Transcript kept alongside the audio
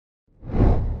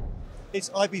It's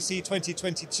IBC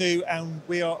 2022 and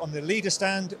we are on the leader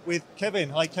stand with Kevin.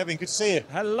 Hi Kevin, good to see you.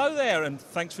 Hello there, and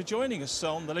thanks for joining us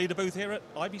on the leader booth here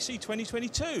at IBC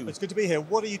 2022. It's good to be here.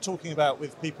 What are you talking about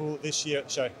with people this year at the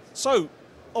show? So,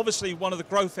 obviously one of the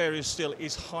growth areas still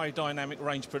is high dynamic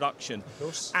range production. Of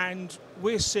course. And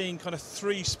we're seeing kind of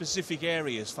three specific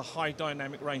areas for high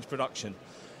dynamic range production.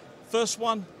 First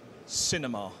one,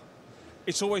 cinema.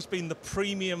 It's always been the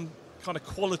premium kind of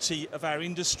quality of our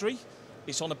industry.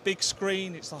 It's on a big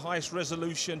screen, it's the highest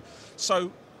resolution.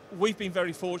 So we've been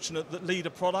very fortunate that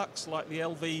leader products like the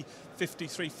LV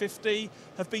 5350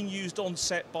 have been used on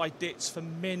set by DITs for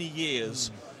many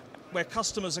years, where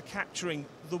customers are capturing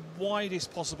the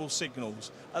widest possible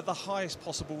signals at the highest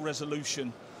possible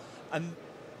resolution, and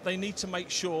they need to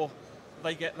make sure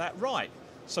they get that right.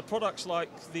 So products like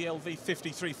the LV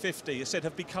 5350, as I said,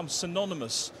 have become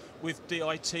synonymous with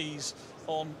DITs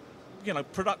on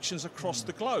productions across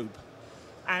the globe.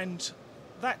 And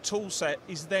that tool set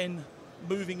is then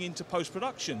moving into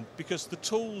post-production because the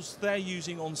tools they're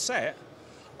using on set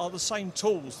are the same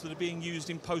tools that are being used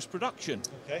in post-production.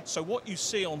 Okay. So what you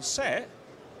see on set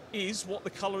is what the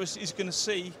colorist is going to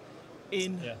see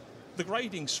in the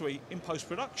grading suite in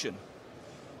post-production.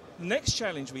 The next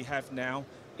challenge we have now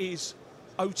is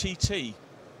OTT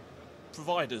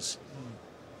providers.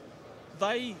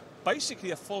 They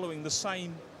basically are following the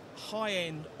same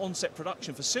high-end on-set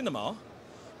production for cinema,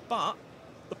 but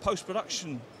the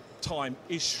post-production time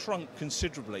is shrunk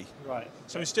considerably. Right.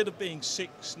 So instead of being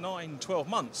 6, 9, 12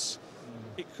 months,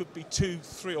 it could be 2,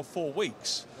 3 or 4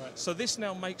 weeks. Right. So this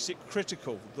now makes it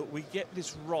critical that we get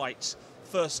this right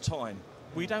first time.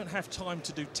 We don't have time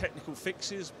to do technical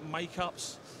fixes,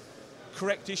 makeups,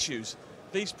 correct issues.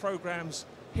 These programs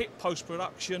hit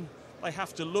post-production. They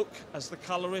have to look as the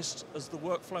colorist, as the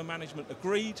workflow management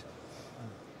agreed,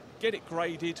 get it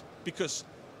graded, because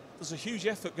there's a huge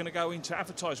effort going to go into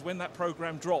advertise when that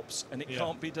program drops, and it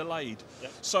can't be delayed.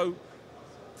 So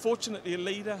fortunately, a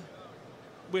leader,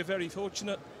 we're very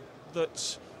fortunate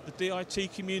that the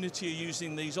DIT community are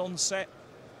using these on set,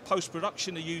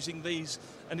 post-production are using these,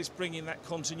 and it's bringing that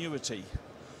continuity.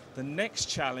 The next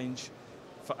challenge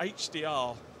for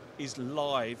HDR is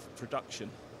live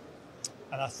production.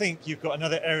 And I think you've got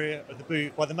another area of the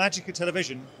booth. By the magic of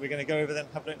television, we're going to go over there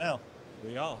and have a look now.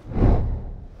 We are.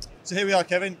 So here we are,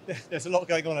 Kevin. There's a lot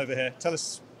going on over here. Tell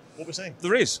us what we're seeing.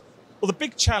 There is. Well, the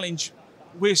big challenge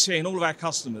we're seeing, all of our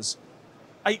customers,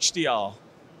 HDR,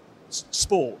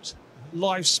 sport,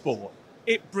 live sport,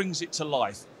 it brings it to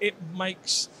life. It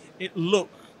makes it look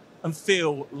and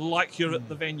feel like you're at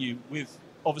the venue with,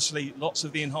 obviously, lots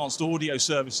of the enhanced audio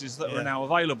services that are now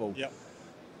available.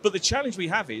 But the challenge we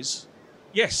have is,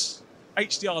 yes,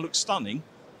 HDR looks stunning,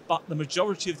 but the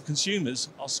majority of the consumers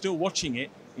are still watching it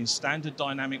in standard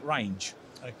dynamic range.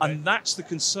 Okay. And that's the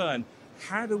concern.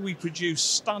 How do we produce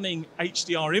stunning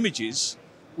HDR images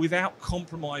without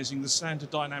compromising the standard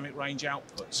dynamic range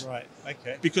output? Right,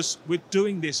 okay. Because we're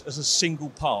doing this as a single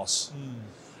pass.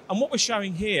 And what we're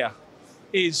showing here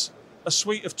is a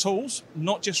suite of tools,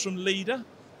 not just from Leader,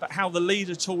 but how the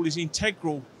Leader tool is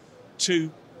integral to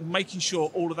making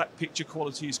sure all of that picture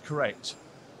quality is correct.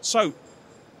 So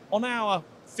on our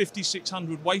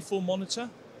 5600 waveform monitor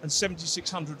and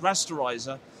 7600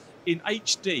 rasterizer in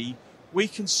HD, we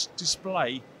can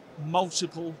display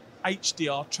multiple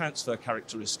HDR transfer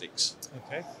characteristics.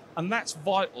 Okay. And that's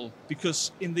vital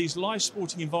because in these live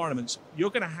sporting environments,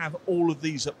 you're going to have all of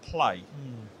these at play.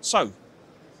 So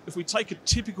if we take a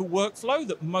typical workflow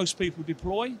that most people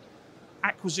deploy,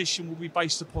 acquisition will be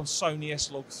based upon Sony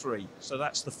S-Log3. So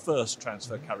that's the first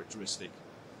transfer characteristic.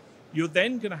 You're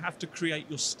then going to have to create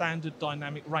your standard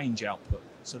dynamic range output.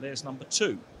 So there's number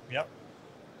 2. Yep.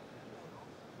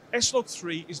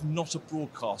 S-Log3 is not a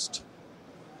broadcast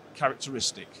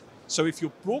characteristic. So if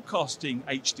you're broadcasting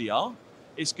HDR,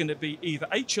 it's going to be either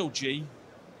HLG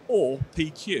or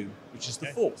PQ, which is the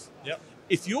fourth. Yep.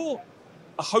 If you're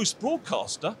a host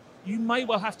broadcaster, you may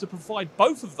well have to provide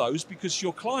both of those because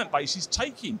your client base is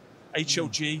taking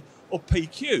HLG or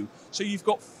PQ. So you've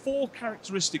got 4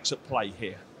 characteristics at play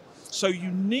here. So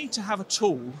you need to have a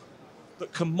tool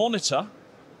that can monitor,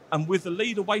 and with the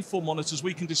Leader waveform monitors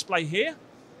we can display here,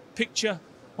 picture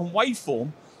and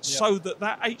waveform, so that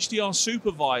that HDR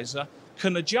supervisor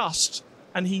can adjust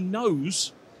and he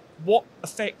knows what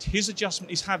effect his adjustment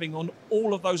is having on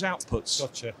all of those outputs.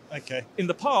 Gotcha, okay. In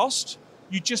the past,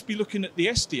 you'd just be looking at the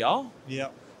SDR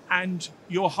and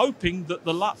you're hoping that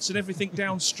the LUTs and everything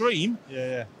downstream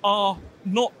are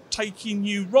not taking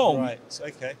you wrong. Right,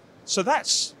 okay. So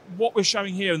that's what we're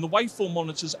showing here, and the waveform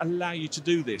monitors allow you to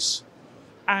do this.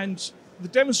 And the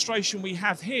demonstration we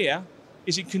have here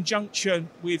is in conjunction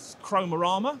with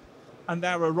Chromorama and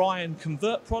our Orion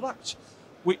Convert product,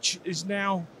 which is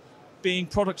now being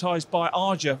productized by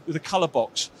Arja with a color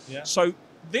box. Yeah. So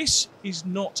this is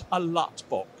not a LUT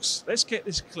box. Let's get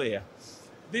this clear.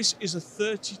 This is a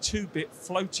 32-bit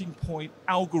floating point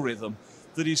algorithm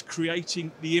that is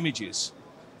creating the images.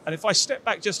 And if I step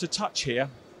back just a touch here,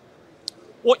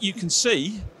 what you can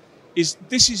see is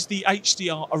this is the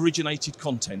HDR originated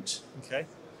content. Okay.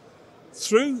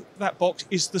 Through that box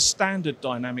is the standard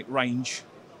dynamic range.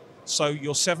 So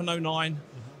your 709,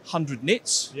 100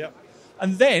 nits. Yep.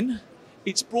 And then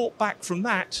it's brought back from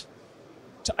that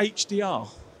to HDR.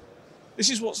 This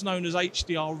is what's known as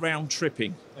HDR round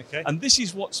tripping. Okay. And this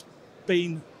is what's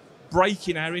been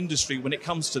breaking our industry when it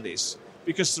comes to this,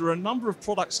 because there are a number of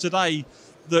products today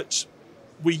that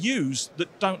we use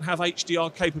that don't have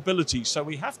HDR capability. So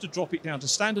we have to drop it down to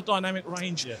standard dynamic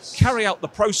range, Yes. carry out the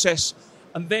process,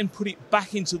 and then put it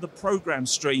back into the program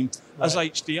stream as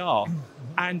Right. HDR.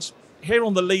 And here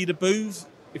on the Leader booth,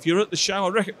 if you're at the show, I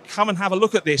reckon come and have a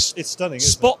look at this. It's stunning,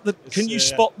 isn't Spot it? the. It's, Can you yeah.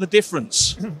 spot the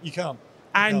difference? You can't.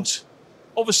 And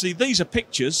obviously these are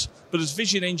pictures, but as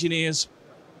vision engineers,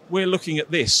 we're looking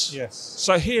at this. Yes.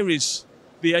 So here is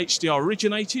the HDR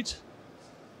originated.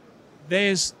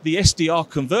 There's the SDR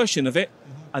conversion of it,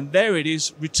 and there it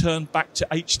is returned back to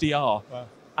HDR. Wow.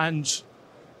 And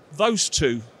those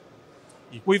two,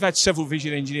 we've had several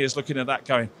vision engineers looking at that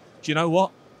going, do you know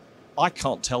what? I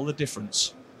can't tell the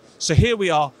difference. So here we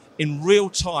are in real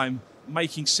time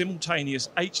making simultaneous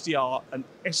HDR and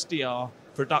SDR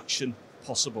production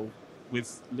possible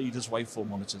with Leader's waveform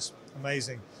monitors.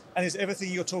 Amazing. And is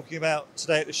everything you're talking about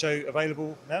today at the show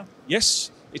available now?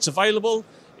 Yes, it's available,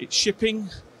 it's shipping,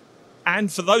 and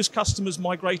for those customers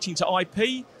migrating to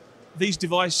IP, these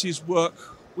devices work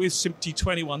with SMPTE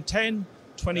 2110,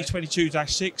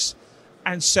 2022-6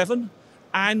 and 7,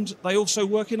 and they also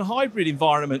work in a hybrid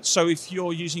environment. So if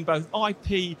you're using both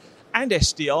IP and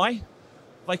SDI,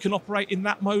 they can operate in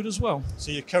that mode as well.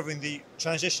 So you're covering the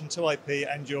transition to IP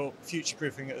and you're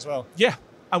future-proofing it as well? Yeah,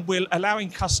 and we're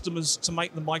allowing customers to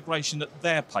make the migration at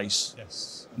their pace,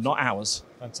 Yes. not ours.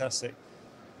 Fantastic.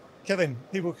 Kevin,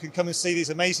 people can come and see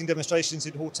these amazing demonstrations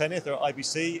in Hall 10 if they're at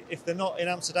IBC. If they're not in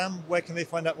Amsterdam, where can they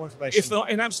find out more information? If they're not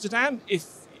in Amsterdam, if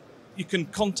you can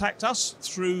contact us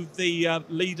through the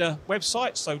Leader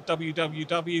website, so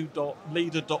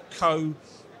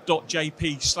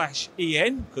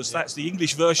www.leader.co.jp/en, because that's the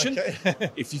English version. Okay.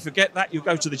 If you forget that, you'll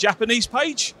go to the Japanese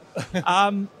page.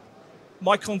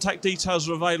 My contact details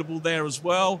are available there as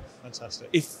well. Fantastic.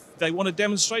 If they want a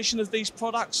demonstration of these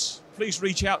products, please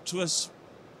reach out to us.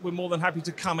 We're more than happy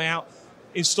to come out,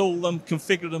 install them,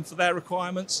 configure them for their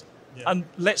requirements, and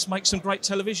let's make some great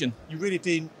television. You really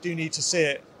do need to see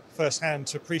it firsthand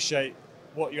to appreciate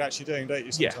what you're actually doing, don't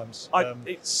you, sometimes? Yeah,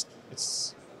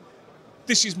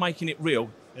 this is making it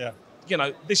real. Yeah. You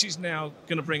know, this is now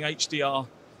going to bring HDR,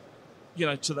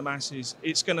 to the masses.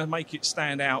 It's going to make it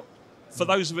stand out. For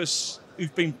those of us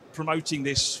who've been promoting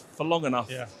this for long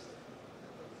enough,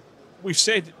 we've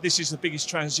said this is the biggest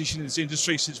transition in this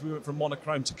industry since we went from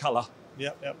monochrome to colour.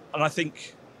 Yep. And I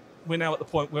think we're now at the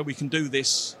point where we can do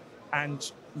this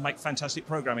and make fantastic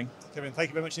programming. Kevin, thank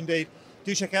you very much indeed.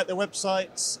 Do check out their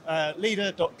website,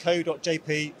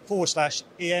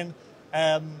 leader.co.jp/en.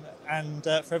 And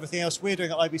for everything else we're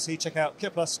doing at IBC, check out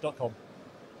kitplus.com.